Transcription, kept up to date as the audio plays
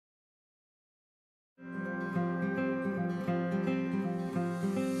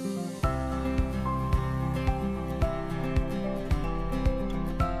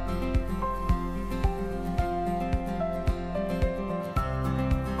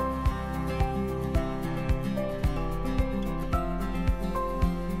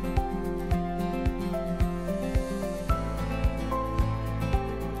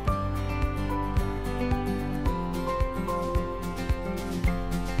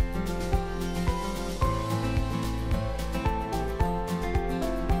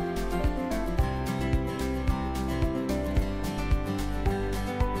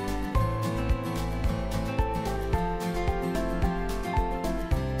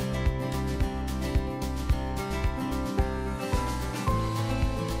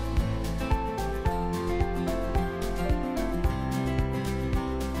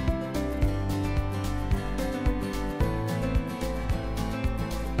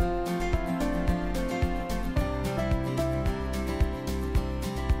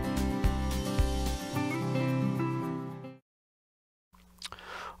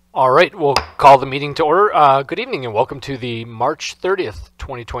All right, we'll call the meeting to order. Good evening and welcome to the March 30th,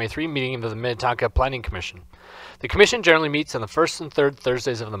 2023 meeting of the Minnetonka Planning Commission. The Commission generally meets on the first and third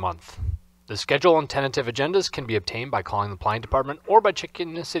Thursdays of the month. The schedule and tentative agendas can be obtained by calling the Planning Department or by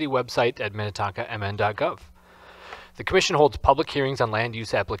checking the city website at minnetonkamn.gov. The Commission holds public hearings on land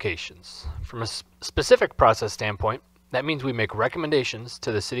use applications. From a specific process standpoint, that means we make recommendations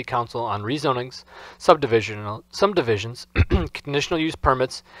to the City Council on rezonings, subdivisions, conditional use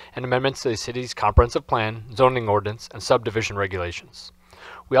permits, and amendments to the city's comprehensive plan, zoning ordinance, and subdivision regulations.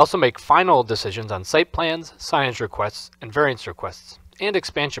 We also make final decisions on site plans, signage requests, and variance requests, and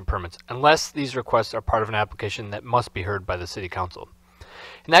expansion permits, unless these requests are part of an application that must be heard by the City Council.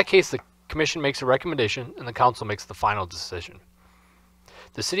 In that case, the Commission makes a recommendation, and the Council makes the final decision.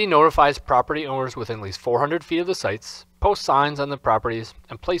 The city notifies property owners within at least 400 feet of the sites, posts signs on the properties,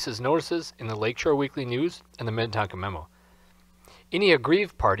 and places notices in the Lakeshore Weekly News and the Minnetonka Memo. Any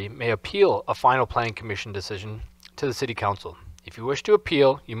aggrieved party may appeal a final Planning Commission decision to the City Council. If you wish to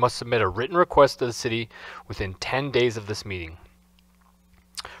appeal, you must submit a written request to the city within 10 days of this meeting.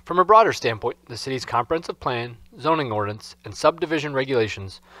 From a broader standpoint, the city's comprehensive plan, zoning ordinance, and subdivision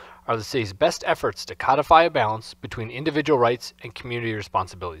regulations are the city's best efforts to codify a balance between individual rights and community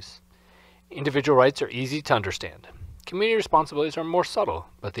responsibilities. Individual rights are easy to understand. Community responsibilities are more subtle,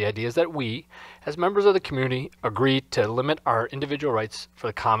 but the idea is that we, as members of the community, agree to limit our individual rights for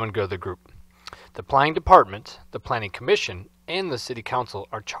the common good of the group. The Planning Department, the Planning Commission, and the City Council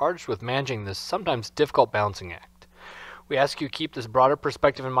are charged with managing this sometimes difficult balancing act. We ask you to keep this broader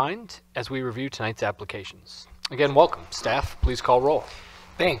perspective in mind as we review tonight's applications. Again, welcome. Staff, please call roll.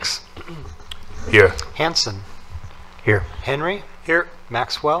 Thanks. Here. Hanson. Here. Henry. Here.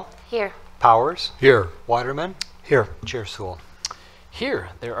 Maxwell. Here. Powers. Here. Waterman. Here. Chair Sewell. Here,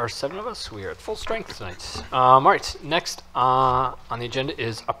 there are 7 of us. We are at full strength tonight. All right, next on the agenda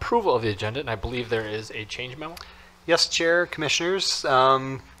is approval of the agenda, and I believe there is a change memo. Yes, Chair, Commissioners.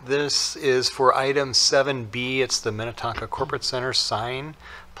 This is for item 7B. It's the Minnetonka Corporate Center sign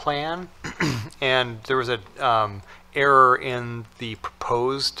plan. And there was a error in the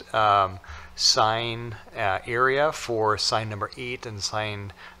proposed sign area for sign number 8 and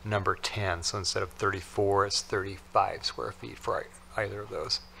sign number 10. So instead of 34, it's 35 square feet for either of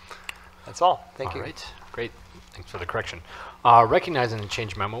those. That's all. Thank you. All right, great. Thanks for the correction. Recognizing the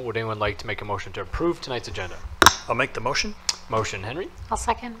change memo, would anyone like to make a motion to approve tonight's agenda? I'll make the motion. Motion, Henry. I'll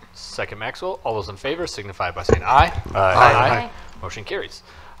second. Second, Maxwell. All those in favor signify by saying aye. Aye. Motion carries.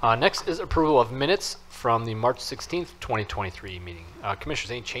 Next is approval of minutes from the March 16th, 2023 meeting.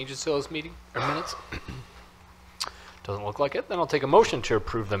 Commissioners, any changes to those meeting or minutes? Doesn't look like it. Then I'll take a motion to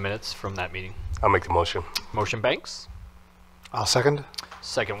approve the minutes from that meeting. I'll make the motion. Motion, Banks. I'll second.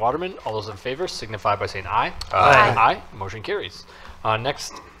 Second, Waterman. All those in favor signify by saying aye. Aye. Aye. Motion carries.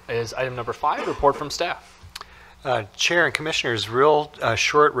 Next is item number 5, report from staff. Chair and Commissioners, real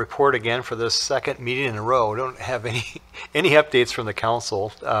short report again for this second meeting in a row. We don't have any updates from the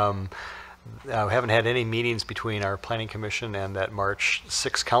Council. We haven't had any meetings between our Planning Commission and that March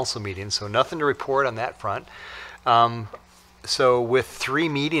 6th Council meeting, so nothing to report on that front. So with 3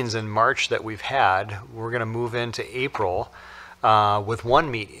 meetings in March that we've had, we're going to move into April with 1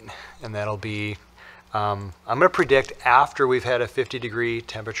 meeting, and that'll be, I'm going to predict after we've had a 50-degree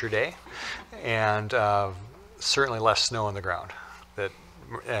temperature day, and certainly less snow on the ground. That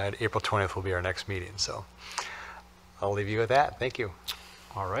April 20th will be our next meeting. So I'll leave you with that. Thank you.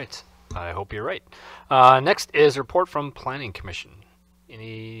 All right. I hope you're right. Next is report from Planning Commission.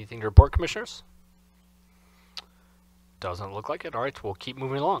 Anything to report, Commissioners? Doesn't look like it. All right, we'll keep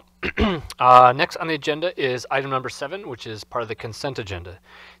moving along. Next on the agenda is item number 7, which is part of the consent agenda.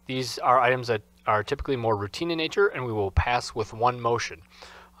 These are items that are typically more routine in nature, and we will pass with 1 motion.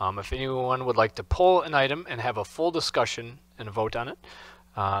 If anyone would like to pull an item and have a full discussion and a vote on it,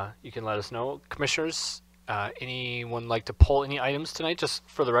 you can let us know. Commissioners, anyone like to pull any items tonight? Just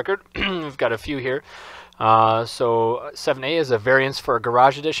for the record, we've got a few here. So 7A is a variance for a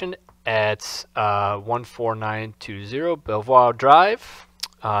garage addition at 14920 Belvoir Drive.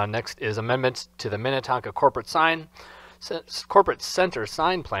 Next is amendments to the Minnetonka Corporate Center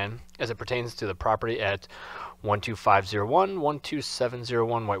sign plan as it pertains to the property at 12501,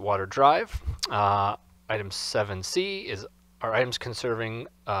 12701 Whitewater Drive. Item 7C is our items conserving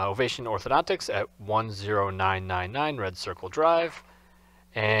Ovation Orthodontics at 10999 Red Circle Drive.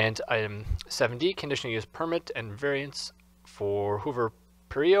 And item 7D, conditional use permit and variance for Hoover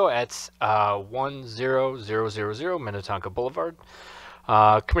Perio at 10000 Minnetonka Boulevard.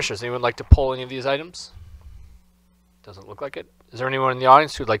 Commissioners, anyone like to pull any of these items? Doesn't look like it. Is there anyone in the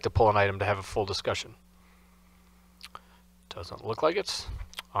audience who'd like to pull an item to have a full discussion? Doesn't look like it.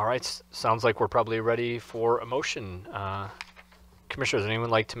 All right, sounds like we're probably ready for a motion. Commissioners, anyone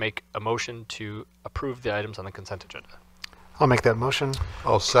like to make a motion to approve the items on the consent agenda? I'll make that motion.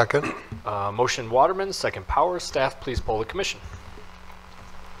 I'll second. Motion Waterman, second Powers. Staff, please poll the commission.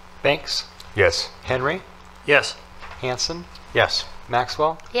 Banks, Yes. Henry, Yes. Hanson, Yes.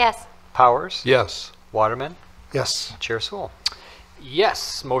 Maxwell, Yes. Powers, Yes. Waterman, Yes. Chair Sewell.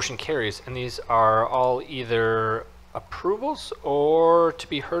 Yes, motion carries. And these are all either approvals or to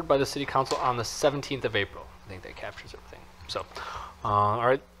be heard by the City Council on the 17th of April. I think that captures everything. So, all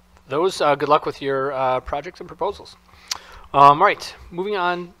right, those, good luck with your projects and proposals. All right, moving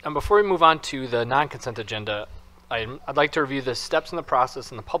on. Before we move on to the non-consent agenda item, I'd like to review the steps in the process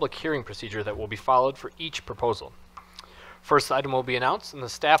and the public hearing procedure that will be followed for each proposal. First item will be announced, and the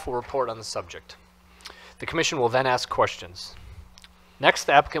staff will report on the subject. The commission will then ask questions. Next,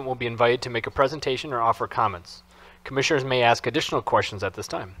 the applicant will be invited to make a presentation or offer comments. Commissioners may ask additional questions at this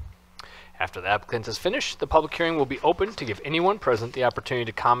time. After the applicant is finished, the public hearing will be open to give anyone present the opportunity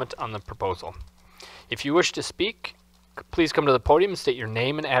to comment on the proposal. If you wish to speak, please come to the podium and state your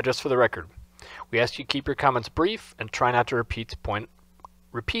name and address for the record. We ask you keep your comments brief and try not to repeat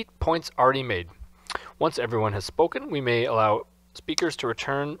points already made. Once everyone has spoken, we may allow speakers to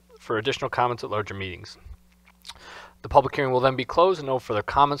return for additional comments at larger meetings. The public hearing will then be closed and no further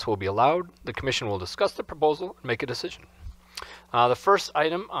comments will be allowed. The commission will discuss the proposal and make a decision. The first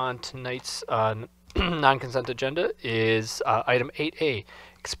item on tonight's non-consent agenda is item 8A,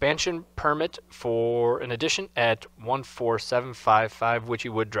 expansion permit for an addition at 14755 Witchy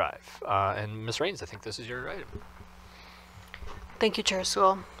Wood Drive. And Ms. Rains, I think this is your item. Thank you, Chair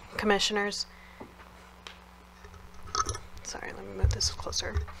Sewell. Commissioners. Sorry, let me move this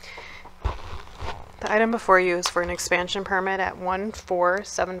closer. The item before you is for an expansion permit at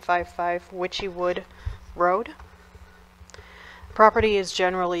 14755 Witchy Wood Road. Property is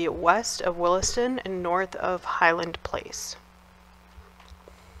generally west of Williston and north of Highland Place.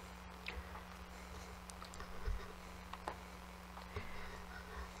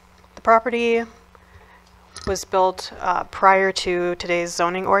 The property was built prior to today's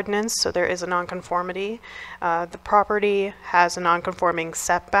zoning ordinance, so there is a nonconformity. The property has a nonconforming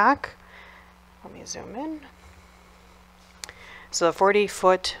setback. Let me zoom in. So the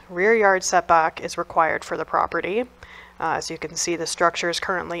 40-foot rear yard setback is required for the property. As you can see, the structure is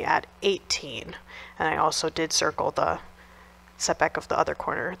currently at 18. And I also did circle the setback of the other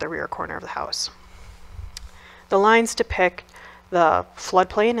corner, the rear corner of the house. The lines depict the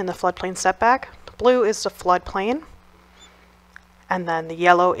floodplain and the floodplain setback. The blue is the floodplain. And then the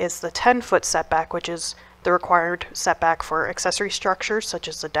yellow is the 10-foot setback, which is the required setback for accessory structures such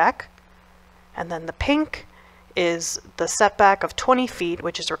as the deck. And then the pink is the setback of 20 feet,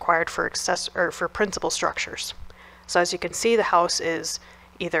 which is required for principal structures. So as you can see, the house is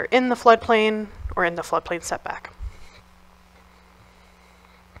either in the floodplain or in the floodplain setback.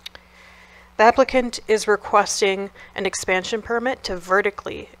 The applicant is requesting an expansion permit to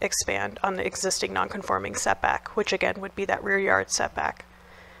vertically expand on the existing nonconforming setback, which again would be that rear yard setback.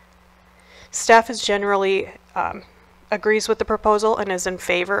 Staff is generally agrees with the proposal and is in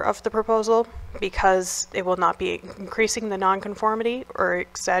favor of the proposal because it will not be increasing the nonconformity or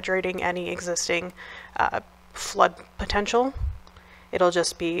exaggerating any existing flood potential. It'll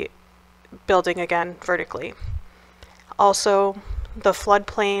just be building again vertically. Also, the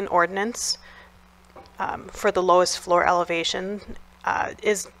floodplain ordinance for the lowest floor elevation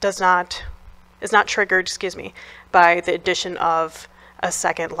is not triggered, by the addition of a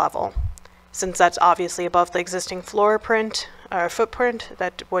second level. Since that's obviously above the existing floor footprint,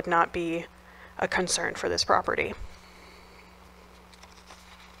 that would not be a concern for this property.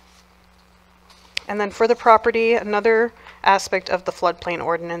 And then for the property, another aspect of the floodplain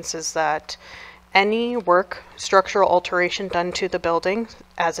ordinance is that any work, structural alteration done to the building,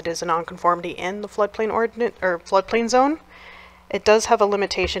 as it is a nonconformity in the floodplain ordinance or floodplain zone, it does have a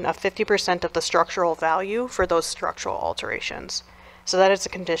limitation of 50% of the structural value for those structural alterations. So that is a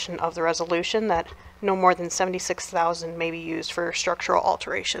condition of the resolution that no more than $76,000 may be used for structural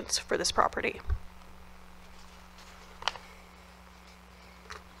alterations for this property.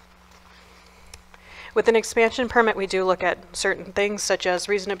 With an expansion permit, we do look at certain things such as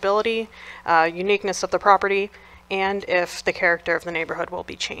reasonability, uniqueness of the property, and if the character of the neighborhood will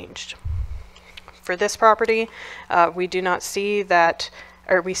be changed. For this property, we do not see that,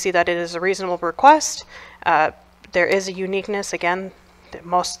 or we see that it is a reasonable request. There is a uniqueness, again, that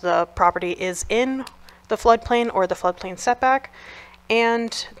most of the property is in the floodplain or the floodplain setback,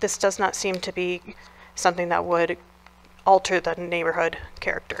 and this does not seem to be something that would alter the neighborhood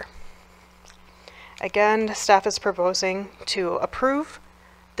character. Again, staff is proposing to approve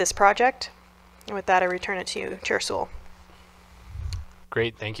this project. And with that, I return it to you, Chair Sewell.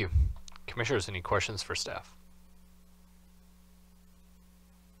 Great, thank you. Commissioners, any questions for staff?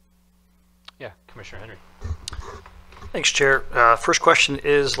 Yeah, Commissioner Henry. Thanks, Chair. First question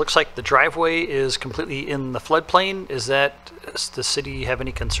is, looks like the driveway is completely in the floodplain. Does the city have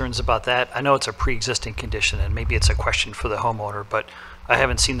any concerns about that? I know it's a pre-existing condition, and maybe it's a question for the homeowner, but I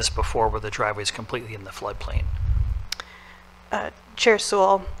haven't seen this before where the driveway is completely in the floodplain. Chair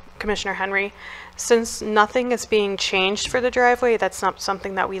Sewell, Commissioner Henry, since nothing is being changed for the driveway, that's not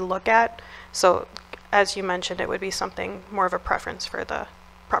something that we look at. So as you mentioned, it would be something more of a preference for the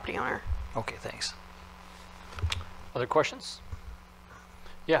property owner. Okay, thanks. Other questions?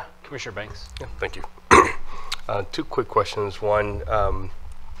 Yeah, Commissioner Banks. Yeah, thank you. Two quick questions. One,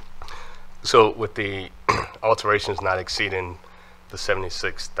 so with the alterations not exceeding the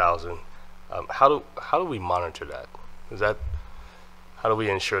 76,000, how do we monitor that? How do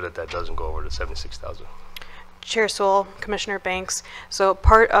we ensure that that doesn't go over the 76,000? Chair Sewell, Commissioner Banks. So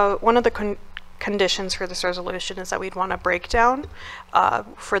one of the conditions for this resolution is that we'd want a breakdown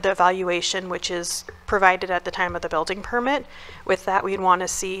for the evaluation, which is provided at the time of the building permit. With that, we'd want to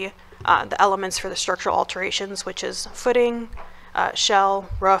see the elements for the structural alterations, which is footing, shell,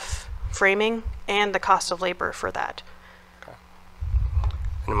 roof, framing, and the cost of labor for that. Okay.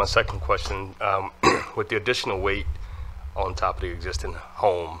 And my second question, with the additional weight on top of the existing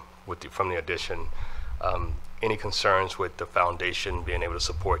home from the addition, any concerns with the foundation being able to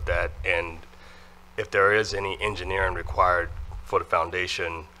support that? And if there is any engineering required for the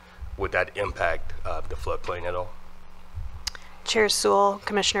foundation, would that impact the floodplain at all? Chair Sewell,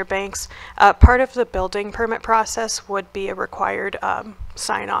 Commissioner Banks, part of the building permit process would be a required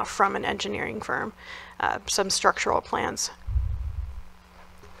sign off from an engineering firm, some structural plans.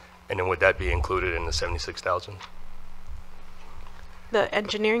 And then would that be included in the 76,000? The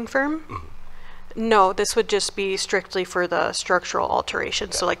engineering firm? Mm-hmm. No, this would just be strictly for the structural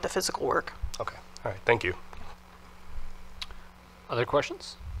alterations, so like the physical work. Okay, all right, thank you. Other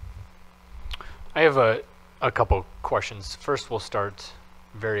questions? I have a couple questions. First, we'll start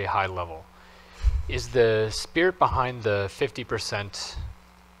very high level. Is the spirit behind the 50%,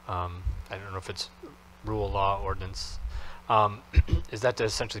 I don't know if it's rule of law ordinance, is that to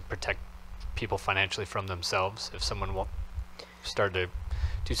essentially protect people financially from themselves if someone will start to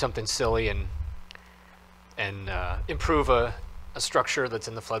do something silly and improve a structure that's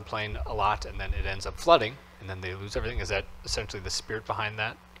in the floodplain a lot, and then it ends up flooding, and then they lose everything? Is that essentially the spirit behind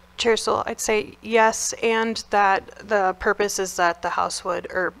that? Chair Sewell, I'd say yes, and that the purpose is that the house would,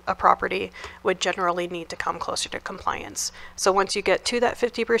 or a property would generally need to come closer to compliance. So once you get to that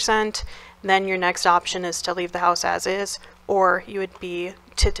 50%, then your next option is to leave the house as is, or you would be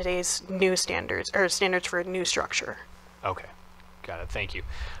to today's new standards, or standards for a new structure. Okay, got it, thank you.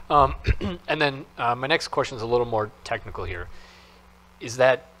 And then my next question is a little more technical here. Is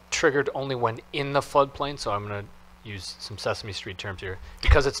that triggered only when in the floodplain? So I'm going to use some Sesame Street terms here.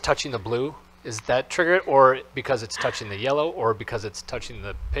 Because it's touching the blue, is that triggered, or because it's touching the yellow, or because it's touching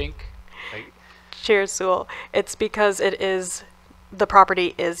the pink? Chair Sewell, it's because the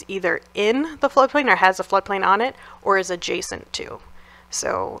property is either in the floodplain or has a floodplain on it, or is adjacent to.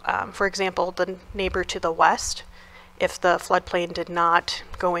 So, for example, the neighbor to the west, if the floodplain did not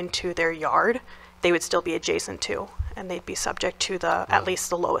go into their yard, they would still be adjacent to, and they'd be subject to at least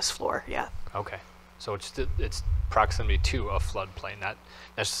the lowest floor, yeah. Okay, so it's proximity to a floodplain, not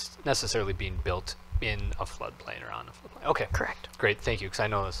necessarily being built in a floodplain or on a floodplain. Okay, correct. Great, thank you, because I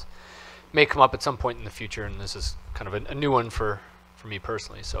know this may come up at some point in the future, and this is kind of a new one for me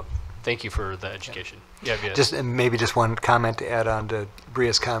personally, so thank you for the education. Yeah, maybe just one comment to add on to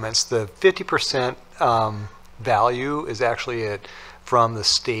Bria's comments. The 50% value is actually from the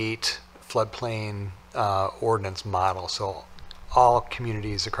state floodplain ordinance model. So all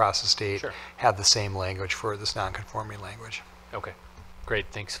communities across the state have the same language for this non-conforming language. Okay, great.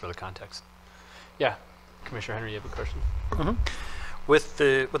 Thanks for the context. Yeah, Commissioner Henry, you have a question? Mm-hmm. With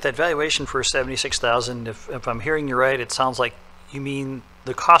that valuation for 76,000, if I'm hearing you right, it sounds like you mean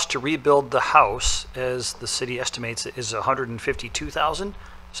the cost to rebuild the house, as the city estimates it, is 152,000.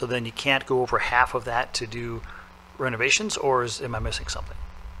 So then you can't go over half of that to do renovations, or am I missing something?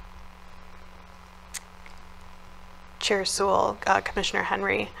 Chair Sewell, Commissioner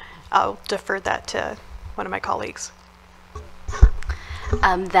Henry, I'll defer that to one of my colleagues.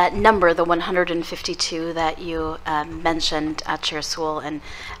 That number, the 152 that you mentioned, Chair Sewell and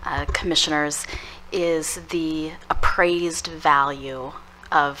commissioners, is the appraised value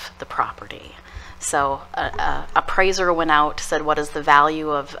of the property. So appraiser went out, said what is the value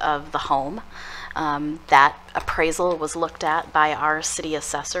of the home. That appraisal was looked at by our city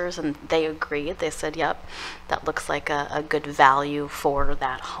assessors, and they agreed. They said, yep, that looks like a good value for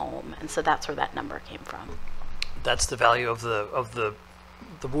that home. And so that's where that number came from. That's the value of the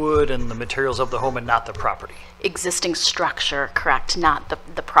wood and the materials of the home and not the property. Existing structure, correct, not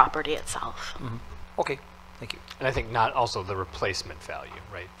the property itself. Okay, thank you. And I think not also the replacement value,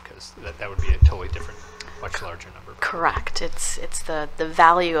 right? Because that would be a totally different, much larger number. Correct. It's the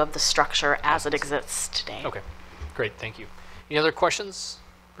value of the structure as it exists today. Okay, great, thank you. Any other questions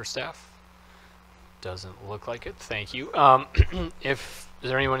for staff? Doesn't look like it, thank you. Is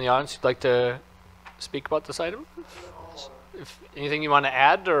there anyone in the audience who'd like to speak about this item? If anything you want to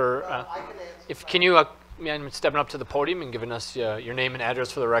add, or can you mind stepping up to the podium and giving us your name and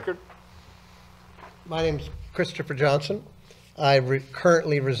address for the record? My name's Christopher Johnson. I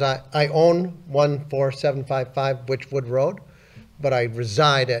currently reside, I own 14755 Witchwood Road, but I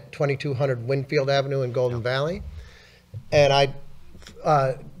reside at 2200 Winfield Avenue in Golden Valley. And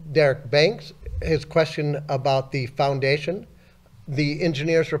Derek Banks, his question about the foundation, the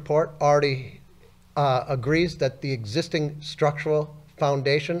engineer's report already agrees that the existing structural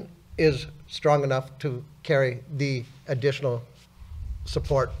foundation is strong enough to carry the additional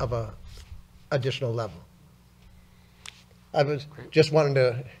support of a additional level. I was just wanting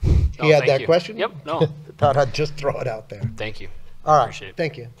to, he had that question? Yep, no. Thought I'd just throw it out there. Thank you. All right, Appreciate it.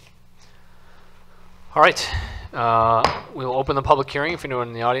 thank you. All right, we will open the public hearing if anyone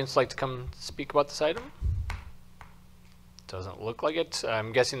in the audience would like to come speak about this item. Doesn't look like it.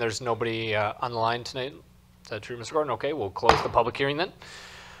 I'm guessing there's nobody on the line tonight. Is that true, Mr. Gordon? Okay, we'll close the public hearing then.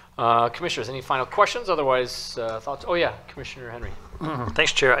 Commissioners, any final questions? Otherwise, thoughts? Oh yeah, Commissioner Henry.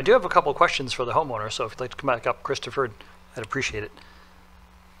 Thanks, Chair. I do have a couple of questions for the homeowner, so if you'd like to come back up, Christopher, I'd appreciate it.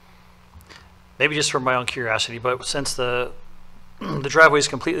 Maybe just from my own curiosity, but since the driveway is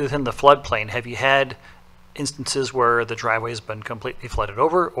completely within the floodplain, have you had instances where the driveway has been completely flooded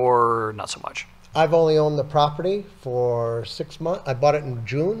over, or not so much? I've only owned the property for 6 months. I bought it in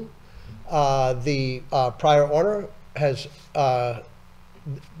June. The prior owner has,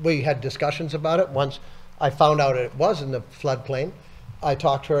 we had discussions about it. Once I found out it was in the floodplain, I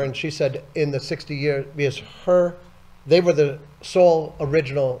talked to her and she said in the 60 years, because they were the sole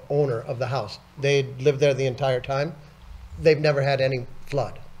original owner of the house. They lived there the entire time. They've never had any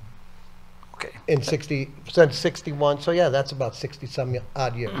flood. Okay. Since 61, so yeah, that's about 60 some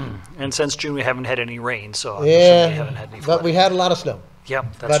odd years. And since June, we haven't had any rain, so I'm assuming we haven't had any flooding. But we had a lot of snow.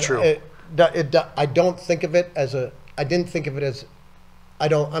 Yep, that's true. I don't think of it as I didn't think of it as,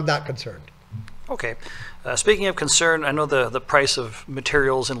 I'm not concerned. Okay. Speaking of concern, I know the price of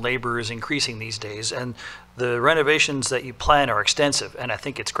materials and labor is increasing these days, and the renovations that you plan are extensive, and I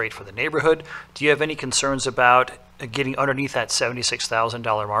think it's great for the neighborhood. Do you have any concerns about getting underneath that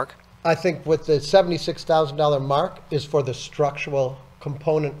 $76,000 mark? I think with the $76,000 mark is for the structural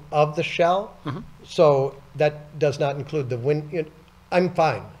component of the shell. So that does not include the wind. I'm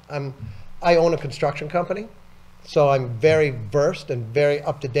fine. I own a construction company, so I'm very versed and very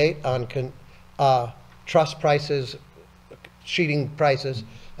up to date on truss prices, sheeting prices,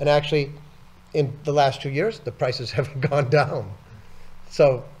 and actually in the last 2 years, the prices have gone down.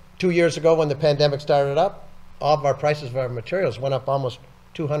 So 2 years ago when the pandemic started up, all of our prices of our materials went up almost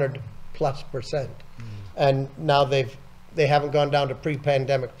 200+%. And now they haven't gone down to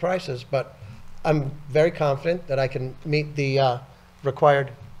pre-pandemic prices, but I'm very confident that I can meet the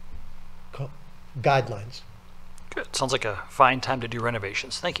required guidelines. Good. Sounds like a fine time to do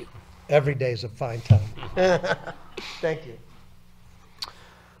renovations. Thank you. Every day is a fine time. Thank you.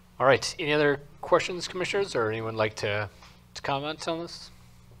 All right, any other questions, commissioners, or anyone like to comment on this?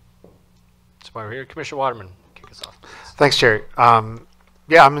 That's why we're here. Commissioner Waterman, kick us off, please. Thanks, Jerry.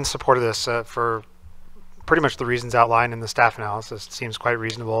 Yeah, I'm in support of this for pretty much the reasons outlined in the staff analysis. It seems quite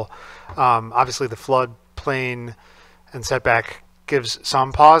reasonable. Obviously, the floodplain and setback gives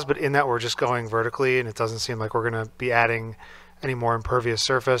some pause, but in that we're just going vertically, and it doesn't seem like we're going to be adding any more impervious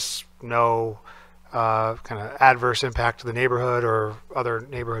surface, no kind of adverse impact to the neighborhood or other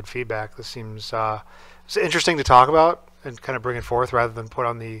neighborhood feedback. This seems it's interesting to talk about and kind of bring it forth rather than put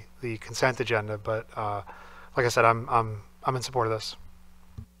on the consent agenda. But like I said, I'm in support of this.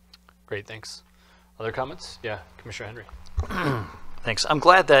 Great, thanks. Other comments? Yeah, Commissioner Henry. Thanks. I'm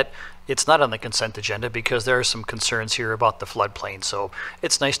glad that it's not on the consent agenda because there are some concerns here about the floodplain. So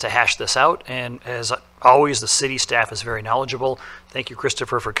it's nice to hash this out. And as always, the city staff is very knowledgeable. Thank you,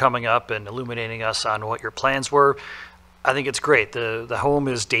 Christopher, for coming up and illuminating us on what your plans were. I think it's great. The home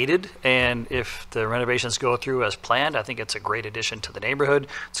is dated, and if the renovations go through as planned, I think it's a great addition to the neighborhood.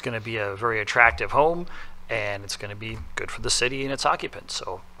 It's going to be a very attractive home. and it's going to be good for the city and its occupants.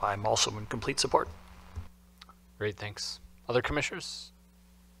 So I'm also in complete support. Great, thanks. Other commissioners?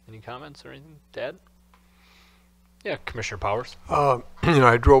 Any comments or anything to add? Yeah, Commissioner Powers.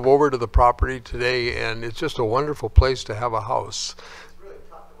 I drove over to the property today, and it's just a wonderful place to have a house.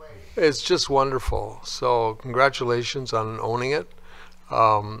 It's just wonderful. So congratulations on owning it.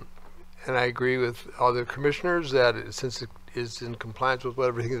 And I agree with other commissioners that since it is in compliance with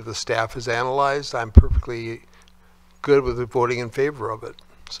everything that the staff has analyzed, I'm perfectly good with voting in favor of it.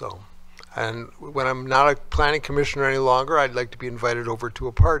 So, and when I'm not a planning commissioner any longer, I'd like to be invited over to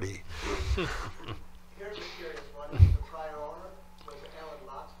a party. Here's a curious one. The prior owner was Alan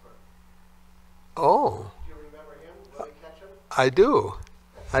Lotsberg. Oh, Do you remember him, Willie Ketchum? I do.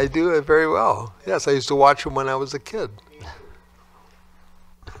 I do it very well. Yes, I used to watch him when I was a kid.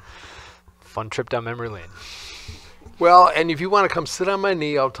 Fun trip down memory lane. Well, and if you want to come sit on my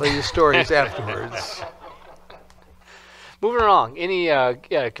knee, I'll tell you stories afterwards. Moving along, any,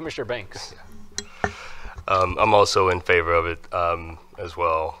 Commissioner Banks. I'm also in favor of it as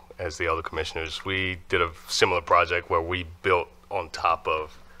well as the other commissioners. We did a similar project where we built on top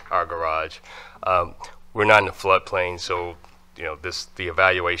of our garage. We're not in the floodplain, so the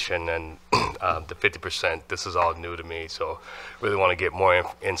evaluation and the 50%, this is all new to me. So really want to get more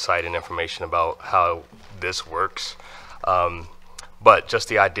insight and information about how this works. But just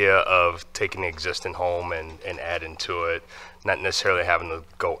the idea of taking the existing home and adding to it, not necessarily having to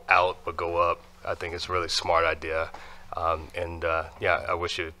go out but go up, I think it's a really smart idea. I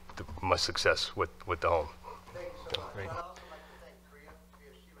wish you much success with the home. Thank you so much. Great. I'd also like to thank Priya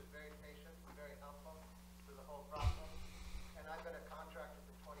because she was very patient and very helpful through the whole process. And I've been a contractor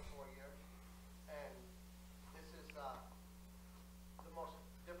for 24 years, and this is the most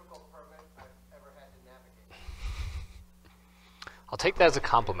difficult permit I've ever had to navigate. I'll take that as a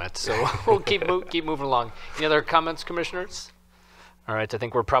compliment, so we'll keep moving along. Any other comments, commissioners? All right, I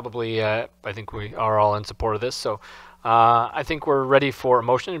think we're probably, I think we are all in support of this, so I think we're ready for a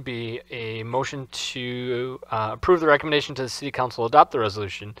motion. It'd be a motion to approve the recommendation to the City Council adopt the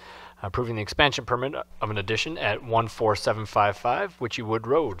resolution approving the expansion permit of an addition at 14755 Witchy Wood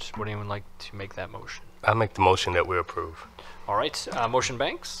Road. Would anyone like to make that motion? I make the motion that we approve. All right, motion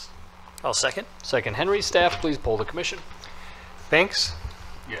Banks. I'll second. Second Henry. Staff, please poll the commission. Banks?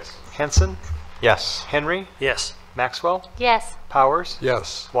 Yes. Henson? Yes. Henry? Yes. Maxwell? Yes. Powers?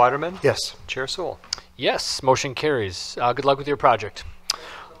 Yes. Waterman? Yes. Chair Sewell. Yes, motion carries. Good luck with your project.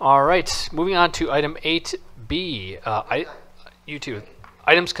 All right, moving on to item 8B. You two.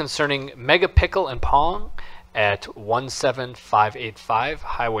 Items concerning Mega Pickle and Pong at 17585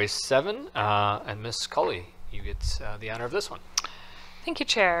 Highway 7. And Ms. Scully, you get the honor of this one. Thank you,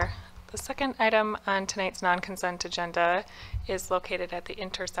 Chair. The second item on tonight's non-consent agenda is located at the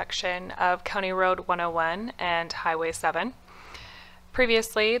intersection of County Road 101 and Highway 7.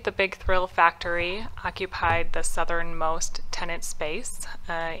 Previously, the Big Thrill Factory occupied the southernmost tenant space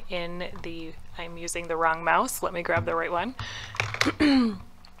in the, I'm using the wrong mouse, let me grab the right one.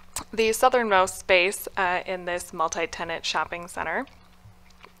 The southernmost space in this multi-tenant shopping center.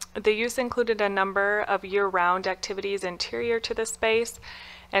 The use included a number of year-round activities interior to the space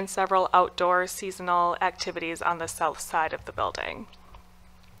and several outdoor seasonal activities on the south side of the building.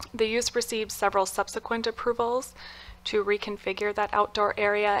 The use received several subsequent approvals to reconfigure that outdoor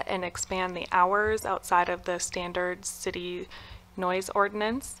area and expand the hours outside of the standard city noise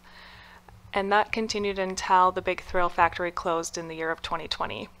ordinance. And that continued until the Big Thrill Factory closed in the year of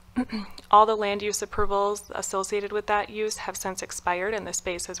 2020. All the land use approvals associated with that use have since expired and the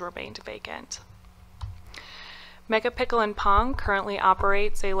space has remained vacant. Mega Pickle and Pong currently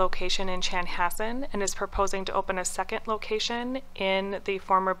operates a location in Chanhassen and is proposing to open a second location in the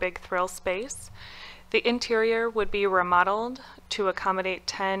former Big Thrill space. The interior would be remodeled to accommodate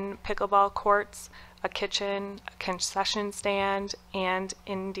 10 pickleball courts, a kitchen, a concession stand, and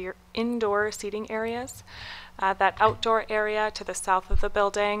indoor seating areas. That outdoor area to the south of the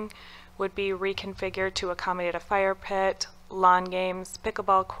building would be reconfigured to accommodate a fire pit, lawn games,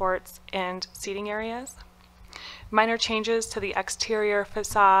 pickleball courts, and seating areas. Minor changes to the exterior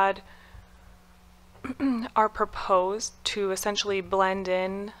facade are proposed to essentially blend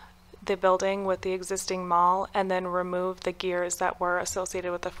in the building with the existing mall and then remove the gears that were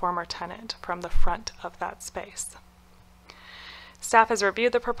associated with the former tenant from the front of that space. Staff has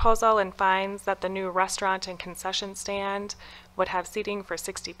reviewed the proposal and finds that the new restaurant and concession stand would have seating for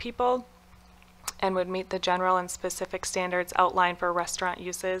 60 people and would meet the general and specific standards outlined for restaurant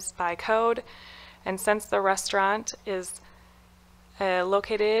uses by code. And since the restaurant is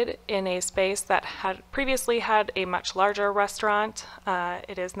located in a space that had previously had a much larger restaurant,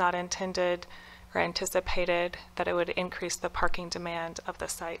 it is not intended or anticipated that it would increase the parking demand of the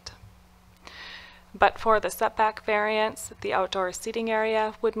site. But for the setback variance, the outdoor seating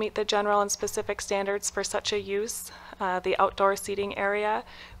area would meet the general and specific standards for such a use. The outdoor seating area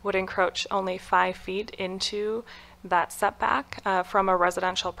would encroach only 5 feet into that setback from a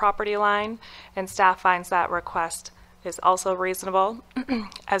residential property line, and staff finds that request is also reasonable.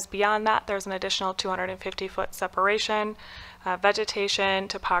 As beyond that, there's an additional 250-foot separation, vegetation,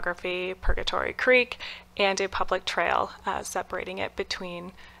 topography, Purgatory Creek, and a public trail separating it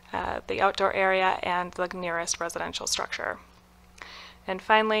between the outdoor area and the nearest residential structure. And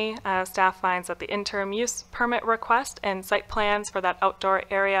finally, staff finds that the interim use permit request and site plans for that outdoor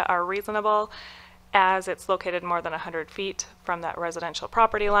area are reasonable, as it's located more than 100 feet from that residential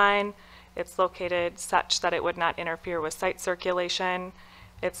property line. It's located such that it would not interfere with site circulation.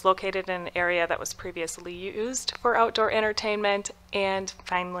 It's located in an area that was previously used for outdoor entertainment. And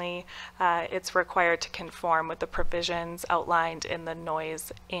finally, it's required to conform with the provisions outlined in the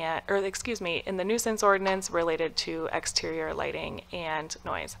in the nuisance ordinance related to exterior lighting and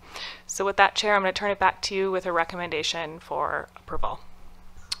noise. So with that, Chair, I'm going to turn it back to you with a recommendation for approval.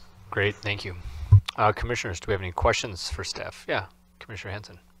 Great, thank you. Commissioners, do we have any questions for staff? Yeah, Commissioner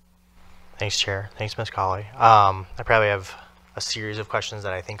Hanson. Thanks, Chair. Thanks, Ms. Colley. I probably have a series of questions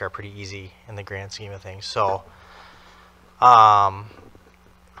that I think are pretty easy in the grand scheme of things. So,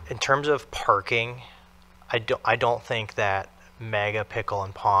 in terms of parking, I don't think that Mega, Pickle,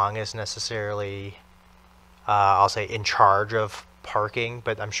 and Pong is necessarily, I'll say, in charge of parking,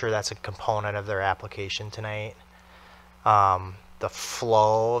 but I'm sure that's a component of their application tonight. The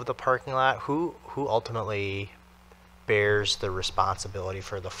flow of the parking lot, who ultimately bears the responsibility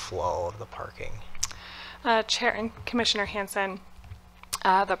for the flow of the parking? Chair and Commissioner Hanson,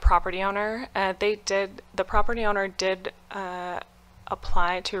 the property owner, the property owner did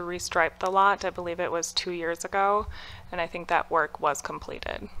apply to restripe the lot. I believe it was 2 years ago, and I think that work was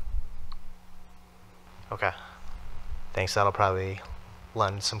completed. Okay. Thanks. That'll probably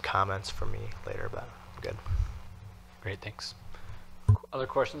lend some comments for me later, but I'm good. Great, thanks. Other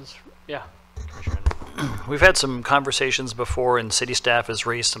questions? Yeah, Commissioner Henry. We've had some conversations before, and city staff has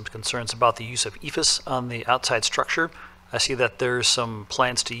raised some concerns about the use of EFS on the outside structure. I see that there's some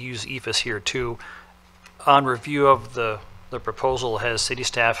plans to use EFS here too. On review of the proposal, has city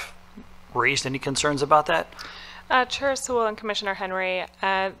staff raised any concerns about that? Chair Sewell and Commissioner Henry,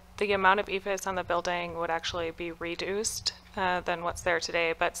 the amount of EFS on the building would actually be reduced than what's there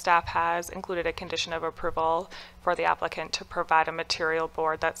today, but staff has included a condition of approval for the applicant to provide a material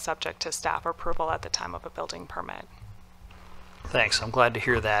board that's subject to staff approval at the time of a building permit. Thanks. I'm glad to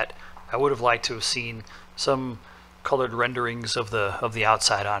hear that. I would have liked to have seen some colored renderings of the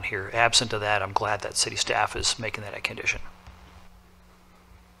outside on here. Absent of that, I'm glad that city staff is making that a condition.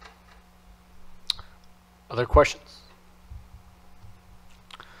 Other questions?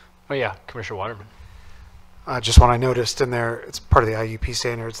 Oh yeah, Commissioner Waterman. Just one I noticed in there, it's part of the IUP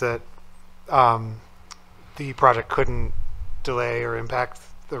standards that the project couldn't delay or impact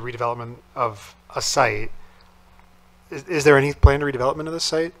the redevelopment of a site. Is there any planned redevelopment of this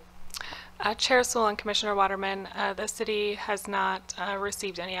site? Chair Sewell and Commissioner Waterman, the city has not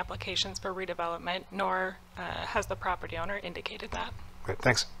received any applications for redevelopment, nor has the property owner indicated that. Great,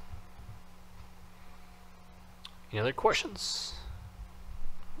 thanks. Any other questions?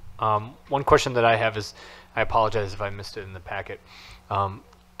 One question that I have is, I apologize if I missed it in the packet. Do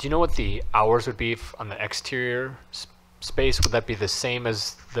you know what the hours would be on the exterior space? Would that be the same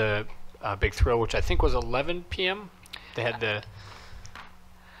as the Big Thrill, which I think was 11 p.m.? They had the...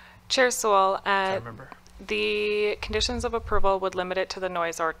 Chair Sewell, I remember. The conditions of approval would limit it to the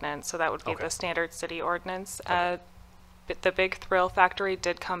noise ordinance, so that would be Okay. the standard city ordinance. Okay. The Big Thrill Factory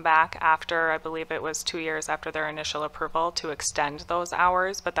did come back after, I believe it was 2 years after their initial approval, to extend those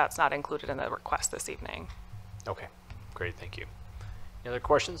hours, but that's not included in the request this evening. Okay, great, thank you. Any other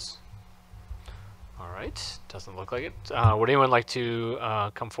questions? All right, doesn't look like it. Would anyone like to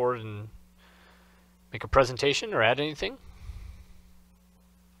come forward and make a presentation or add anything?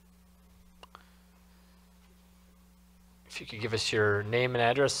 If you could give us your name and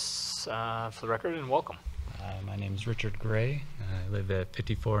address for the record, and welcome. My name is Richard Gray. I live at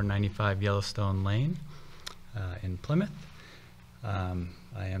 5495 Yellowstone Lane in Plymouth. I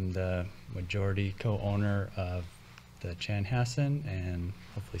am the majority co-owner of the Chanhassen and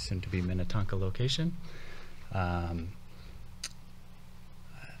hopefully soon to be Minnetonka location.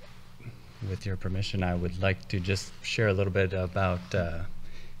 With your permission, I would like to just share a little bit about,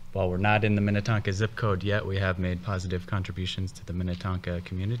 while we're not in the Minnetonka zip code yet, we have made positive contributions to the Minnetonka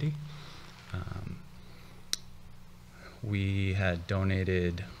community. We had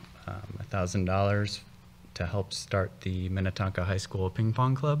donated $1,000 to help start the Minnetonka High School Ping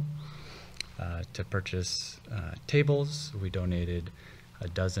Pong Club. To purchase tables, we donated a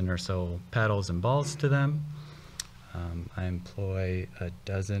dozen or so paddles and balls to them. I employ a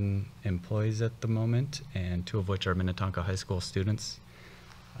dozen employees at the moment, and 2 of which are Minnetonka High School students.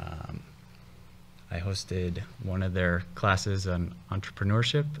 I hosted one of their classes on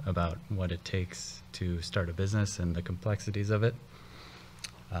entrepreneurship, about what it takes to start a business and the complexities of it.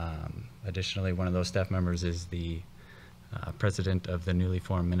 Additionally, one of those staff members is the president of the newly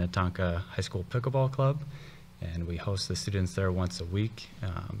formed Minnetonka High School Pickleball Club, and we host the students there once a week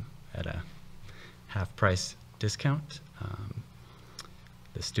at a half-price discount.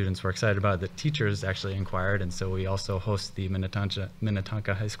 The students were excited about it. The teachers actually inquired, and so we also host the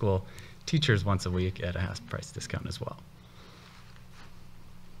Minnetonka High School teachers once a week at a half-price discount as well.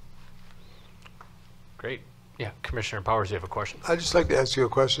 Great. Yeah, Commissioner Powers, you have a question? I'd just like to ask you a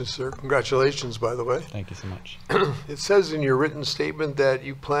question, sir. Congratulations, by the way. Thank you so much. It says in your written statement that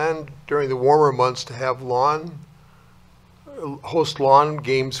you plan during the warmer months to have host lawn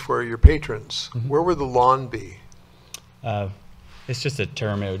games for your patrons. Where would the lawn be? It's just a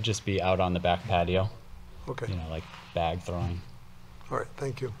term. It would just be out on the back patio. Okay. You know, like bag throwing. All right,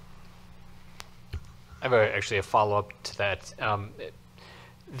 thank you. I have actually a follow-up to that.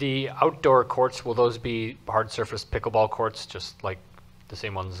 The outdoor courts, will those be hard surface pickleball courts, just like the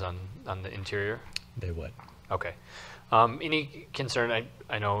same ones on the interior? They would. Okay. Any concern?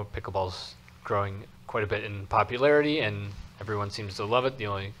 I know pickleball's growing quite a bit in popularity, and everyone seems to love it. The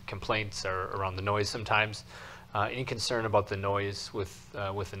only complaints are around the noise sometimes. Any concern about the noise with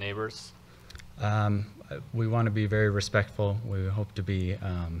the neighbors? We want to be very respectful. We hope to be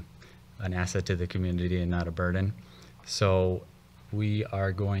an asset to the community and not a burden. So we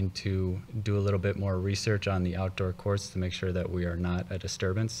are going to do a little bit more research on the outdoor courts to make sure that we are not a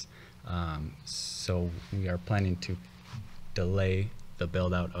disturbance. So we are planning to delay the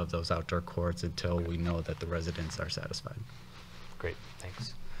build out of those outdoor courts until we know that the residents are satisfied. Great,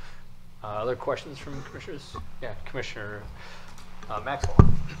 thanks. Other questions from commissioners? Yeah, Commissioner Maxwell.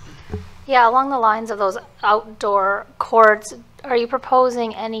 Yeah, along the lines of those outdoor courts, are you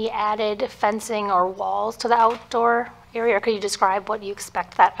proposing any added fencing or walls to the outdoor area? Or could you describe what you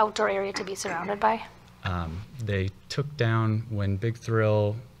expect that outdoor area to be surrounded by? They took down, when Big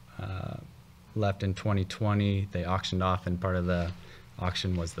Thrill left in 2020, they auctioned off, and part of the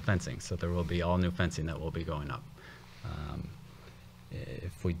auction was the fencing. So there will be all new fencing that will be going up.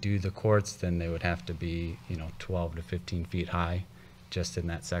 If we do the courts, then they would have to be, 12 to 15 feet high just in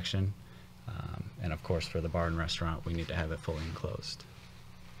that section. And of course, for the bar and restaurant, we need to have it fully enclosed.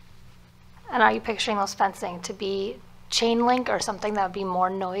 And are you picturing those fencing to be chain link or something that would be more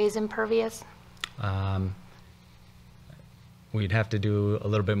noise impervious? We'd have to do a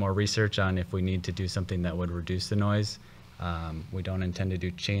little bit more research on if we need to do something that would reduce the noise. We don't intend to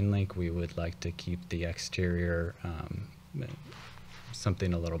do chain link. We would like to keep the exterior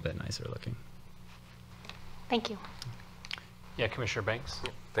something a little bit nicer looking. Thank you. Yeah, Commissioner Banks.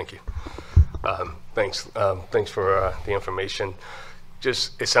 Thank you. Thanks for the information.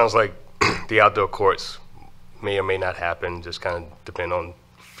 Just, it sounds like the outdoor courts may or may not happen, just kind of depend on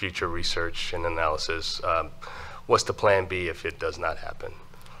future research and analysis. What's the plan B if it does not happen?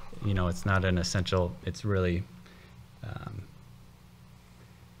 It's not an essential, it's really,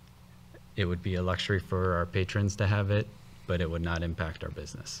 it would be a luxury for our patrons to have it, but it would not impact our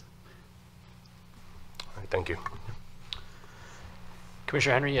business. All right, thank you.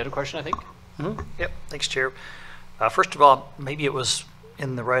 Commissioner Henry, you had a question, I think? Yep, thanks, Chair. First of all, maybe it was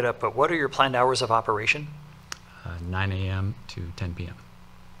in the write-up, but what are your planned hours of operation? 9 a.m. to 10 p.m.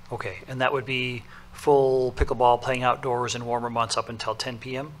 Okay, and that would be full pickleball playing outdoors in warmer months up until 10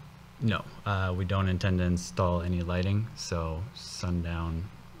 p.m.? No, we don't intend to install any lighting, so sundown,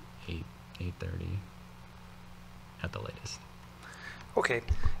 8:30 at the latest. Okay,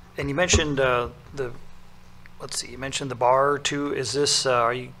 and you mentioned you mentioned the bar too. Is this,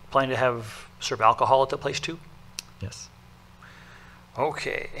 are you planning to serve alcohol at the place too? Yes.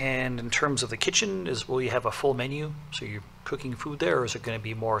 Okay, and in terms of the kitchen, will you have a full menu? So you're cooking food there, or is it going to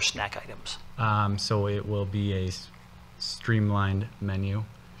be more snack items? So it will be a streamlined menu.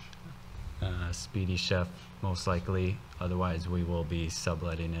 Speedy Chef, most likely. Otherwise, we will be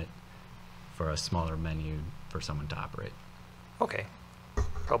subletting it for a smaller menu for someone to operate. Okay,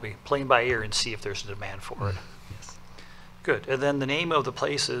 probably playing by ear and see if there's a demand for it. Yes. Good. And then the name of the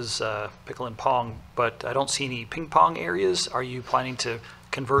place is Pickle and Pong, but I don't see any ping pong areas. Are you planning to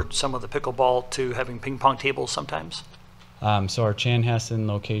convert some of the pickleball to having ping pong tables sometimes? So our Chanhassen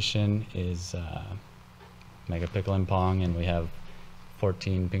location is Mega Pickle and Pong, and we have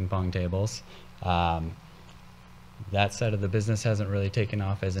 14 ping pong tables. That side of the business hasn't really taken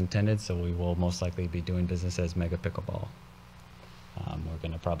off as intended, so we will most likely be doing business as Mega Pickleball. We're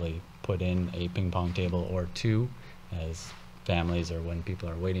going to probably put in a ping pong table or two as families or when people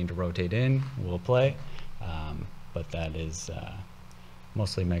are waiting to rotate in, we'll play. But that is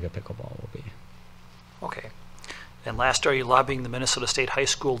mostly Mega Pickleball will be. Okay. And last, are you lobbying the Minnesota State High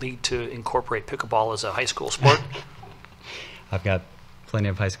School League to incorporate pickleball as a high school sport? I've got plenty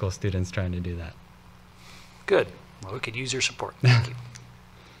of high school students trying to do that. Good. Well, we could use your support. Thank you.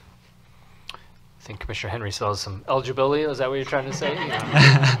 I think Commissioner Henry still has some eligibility. Is that what you're trying to say?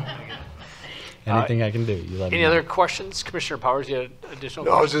 Anything I can do, you let me Any know. other questions? Commissioner Powers, you had additional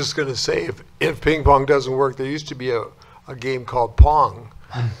No, I was questions? just going to say, if ping pong doesn't work, there used to be a game called Pong,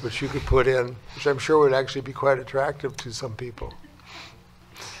 which you could put in, which I'm sure would actually be quite attractive to some people.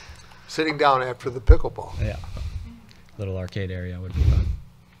 Sitting down after the pickleball. Yeah, little arcade area would be fun.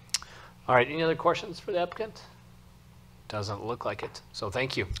 All right, any other questions for the applicant? Doesn't look like it, so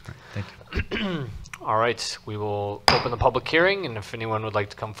thank you. Thank you. All right, we will open the public hearing, and if anyone would like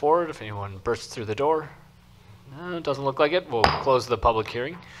to come forward, if anyone bursts through the door. No, it doesn't look like it. We'll close the public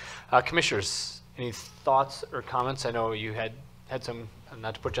hearing. Commissioners, any thoughts or comments? I know you had some,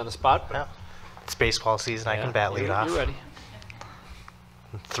 not to put you on the spot, but No. It's baseball season. I yeah, can bat lead you're- off. You're ready.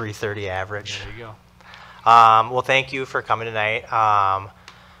 330 average. There you go. Well, thank you for coming tonight.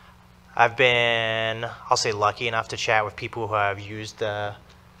 I've been, I'll say, lucky enough to chat with people who have used the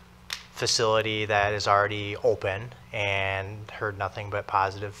facility that is already open and heard nothing but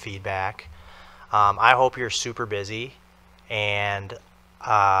positive feedback. I hope you're super busy, and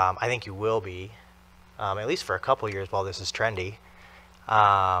I think you will be, at least for a couple years while this is trendy.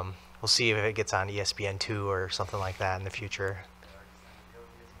 We'll see if it gets on ESPN2 or something like that in the future.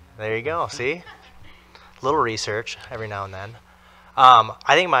 There you go, see? A little research every now and then.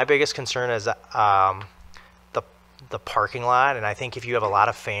 I think my biggest concern is the parking lot, and I think if you have a lot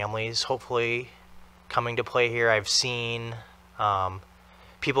of families, hopefully, coming to play here, I've seen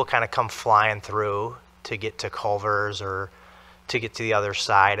people kind of come flying through to get to Culver's or to get to the other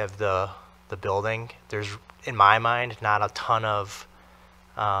side of the building. There's, in my mind, not a ton of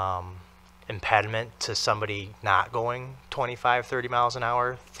impediment to somebody not going 25, 30 miles an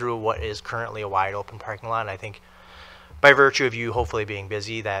hour through what is currently a wide open parking lot. And I think by virtue of you hopefully being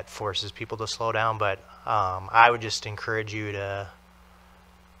busy, that forces people to slow down. But I would just encourage you to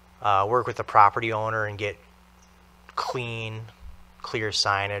work with the property owner and get clear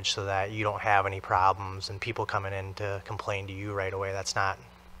signage so that you don't have any problems and people coming in to complain to you right away. That's not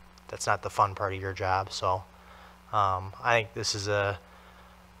the fun part of your job. So I think this is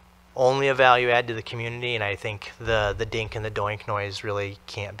only a value add to the community, and I think the dink and the doink noise really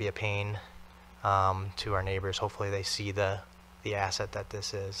can't be a pain to our neighbors. Hopefully they see the asset that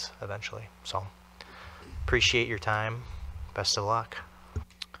this is eventually. So appreciate your time. Best of luck.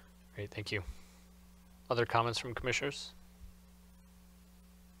 Great, thank you. Other comments from commissioners?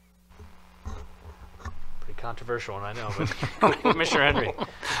 Pretty controversial one, I know, but Commissioner Henry.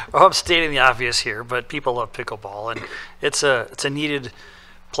 Well, I'm stating the obvious here, but people love pickleball, and it's a needed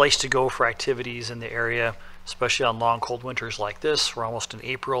place to go for activities in the area, especially on long, cold winters like this. We're almost in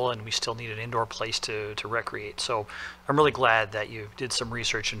April, and we still need an indoor place to recreate. So I'm really glad that you did some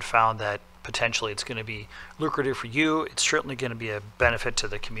research and found that potentially it's going to be lucrative for you. It's certainly going to be a benefit to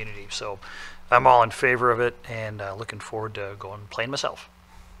the community. So I'm all in favor of it, and looking forward to going and playing myself.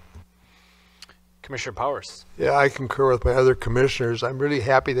 Commissioner Powers. Yeah, I concur with my other commissioners. I'm really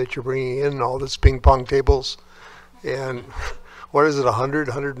happy that you're bringing in all this ping pong tables. And what is it, 100,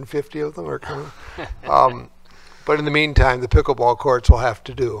 150 of them are coming? But in the meantime, the pickleball courts will have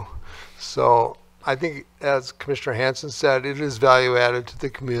to do. So I think, as Commissioner Hansen said, it is value added to the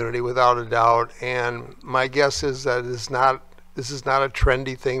community without a doubt. And my guess is that this is not a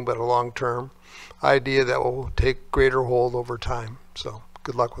trendy thing, but a long-term idea that will take greater hold over time. So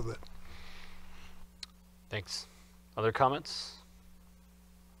good luck with it. Thanks. Other comments?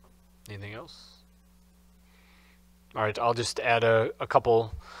 Anything else? All right, I'll just add a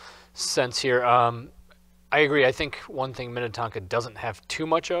couple cents here. I agree. I think one thing Minnetonka doesn't have too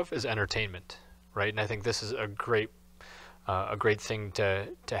much of is entertainment, right? And I think this is a great thing to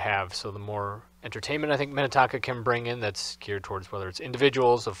have. So the more entertainment I think Minnetonka can bring in that's geared towards whether it's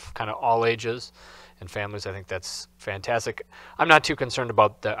individuals of kind of all ages and families, I think that's fantastic. I'm not too concerned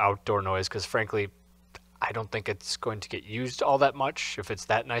about the outdoor noise because frankly, I don't think it's going to get used all that much. If it's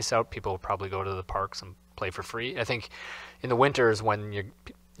that nice out, people will probably go to the parks and play for free. I think in the winter is when you're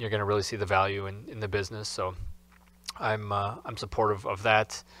going to really see the value in the business. So I'm supportive of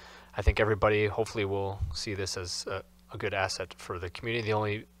that. I think everybody hopefully will see this as a good asset for the community. The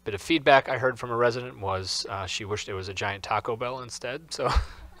only bit of feedback I heard from a resident was she wished it was a giant Taco Bell instead. So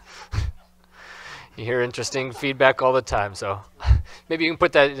you hear interesting feedback all the time. So maybe you can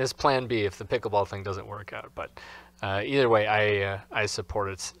put that in as Plan B if the pickleball thing doesn't work out. But either way, I support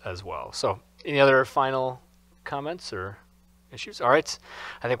it as well. So any other final comments or issues? All right.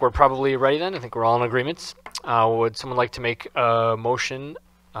 I think we're probably ready then. I think we're all in agreement. Would someone like to make a motion?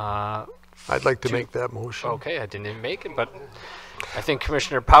 I'd like to make that motion. Okay, I didn't even make it, but I think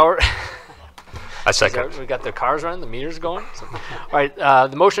Commissioner Power. I second. We got the cars running, the meters going. So, all right,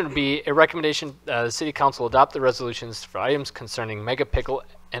 the motion would be a recommendation: the City Council adopt the resolutions for items concerning Mega Pickle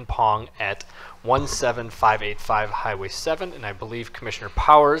and Pong at 17585 Highway 7, and I believe Commissioner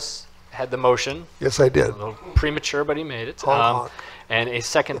Powers had the motion. Yes, I did. A little premature, but he made it. Honk. And a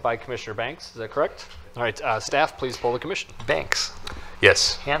second by Commissioner Banks. Is that correct? All right, staff, please poll the commission. Banks.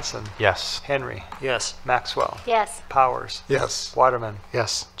 Yes. Hanson. Yes. Henry. Yes. Maxwell. Yes. Powers. Yes. Waterman.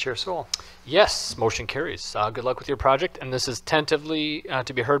 Yes. Chair Sewell. Yes, motion carries. Good luck with your project, and this is tentatively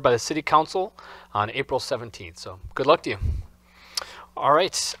to be heard by the City Council on April 17th. So good luck to you. All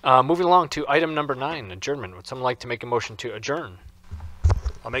right, moving along to item number 9, adjournment. Would someone like to make a motion to adjourn?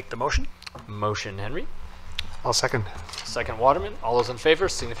 I'll make the motion. Motion, Henry. I'll second. Second, Waterman. All those in favor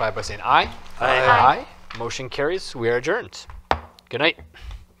signify by saying aye. Aye. Aye. Motion carries. We are adjourned. Good night.